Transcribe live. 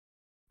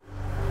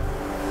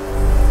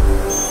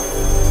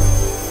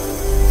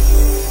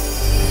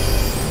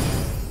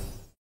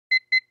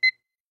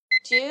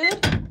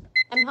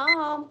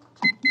home.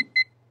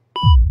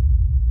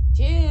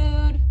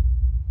 Jude.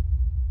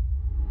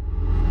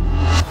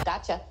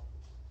 Gotcha.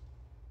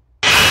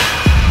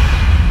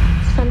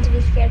 It's fun to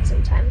be scared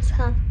sometimes,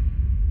 huh?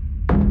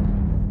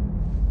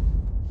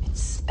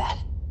 It's bad.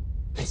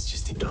 It's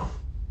just a doll.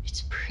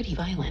 It's pretty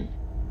violent.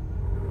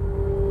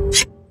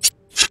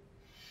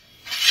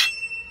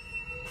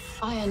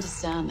 I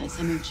understand that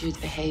some of Jude's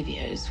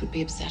behaviors would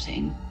be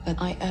upsetting,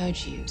 but I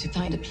urge you to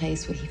find a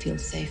place where he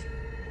feels safe.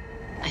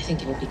 I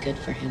think it will be good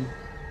for him.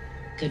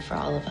 Good for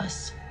all of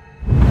us.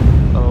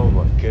 Oh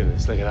my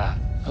goodness, look at that.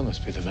 That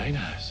must be the main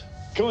house.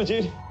 Come on,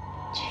 Jude.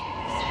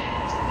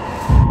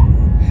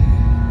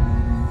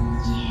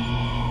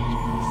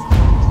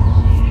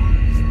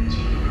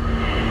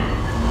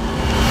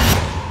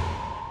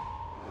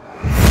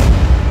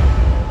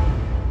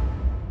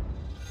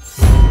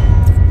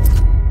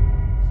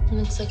 It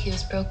looks like he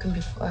was broken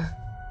before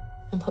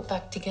and put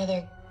back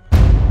together.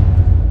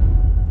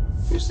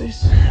 Who's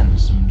this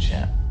handsome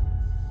chap?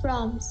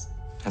 Brahms.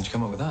 How'd you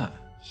come up with that?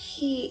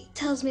 He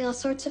tells me all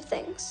sorts of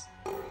things.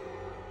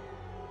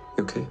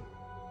 You okay?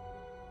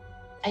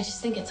 I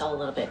just think it's all a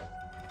little bit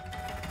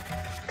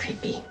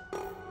creepy.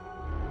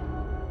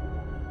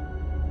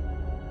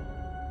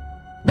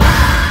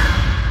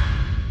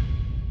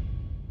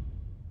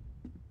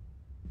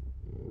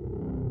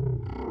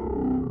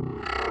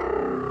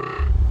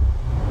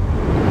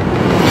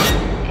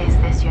 Is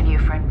this your new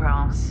friend,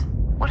 Brahms?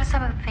 What are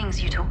some of the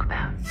things you talk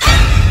about?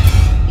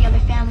 The other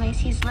families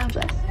he's lived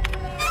with.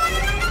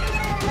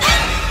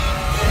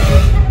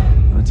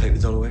 Want to take the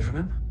doll away from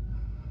him?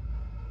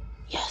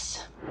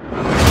 Yes.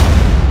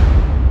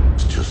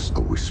 It's just a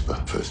whisper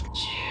first.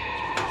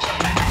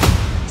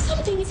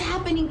 Something is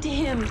happening to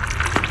him.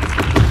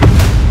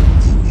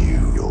 You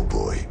knew your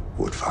boy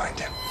would find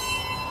him.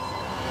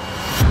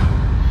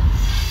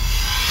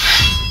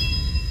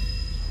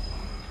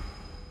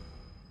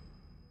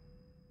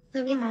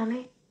 Love you,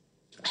 Mommy.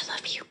 I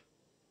love you.